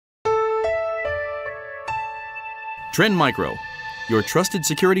Trend Micro, your trusted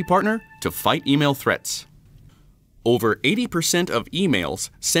security partner to fight email threats. Over 80% of emails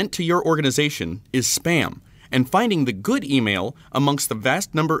sent to your organization is spam, and finding the good email amongst the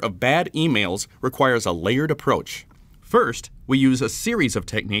vast number of bad emails requires a layered approach. First, we use a series of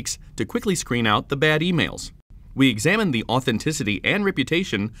techniques to quickly screen out the bad emails. We examine the authenticity and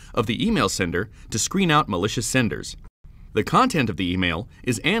reputation of the email sender to screen out malicious senders. The content of the email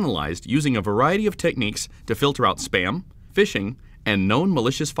is analyzed using a variety of techniques to filter out spam, phishing, and known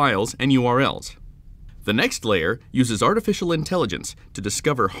malicious files and URLs. The next layer uses artificial intelligence to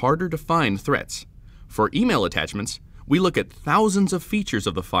discover harder-to-find threats. For email attachments, we look at thousands of features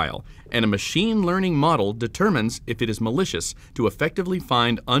of the file, and a machine learning model determines if it is malicious to effectively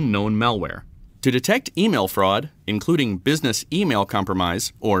find unknown malware. To detect email fraud, including business email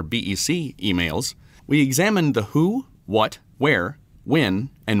compromise, or BEC emails, we examine the who, what, where, when,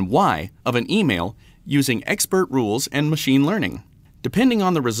 and why of an email using expert rules and machine learning. Depending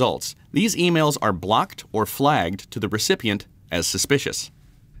on the results, these emails are blocked or flagged to the recipient as suspicious.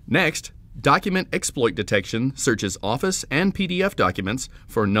 Next, document exploit detection searches Office and PDF documents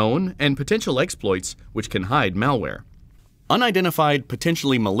for known and potential exploits which can hide malware. Unidentified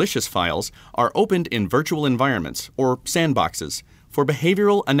potentially malicious files are opened in virtual environments, or sandboxes, for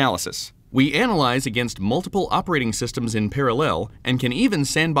behavioral analysis. We analyze against multiple operating systems in parallel and can even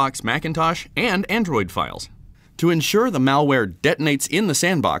sandbox Macintosh and Android files. To ensure the malware detonates in the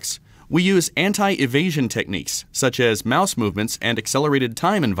sandbox, we use anti-evasion techniques such as mouse movements and accelerated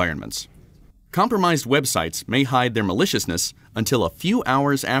time environments. Compromised websites may hide their maliciousness until a few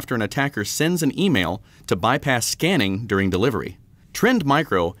hours after an attacker sends an email to bypass scanning during delivery. Trend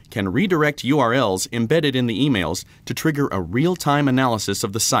Micro can redirect URLs embedded in the emails to trigger a real-time analysis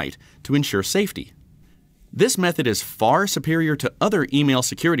of the site to ensure safety. This method is far superior to other email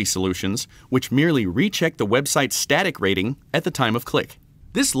security solutions which merely recheck the website's static rating at the time of click.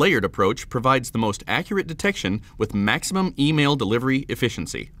 This layered approach provides the most accurate detection with maximum email delivery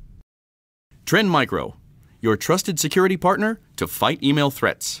efficiency. Trend Micro, your trusted security partner to fight email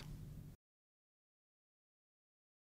threats.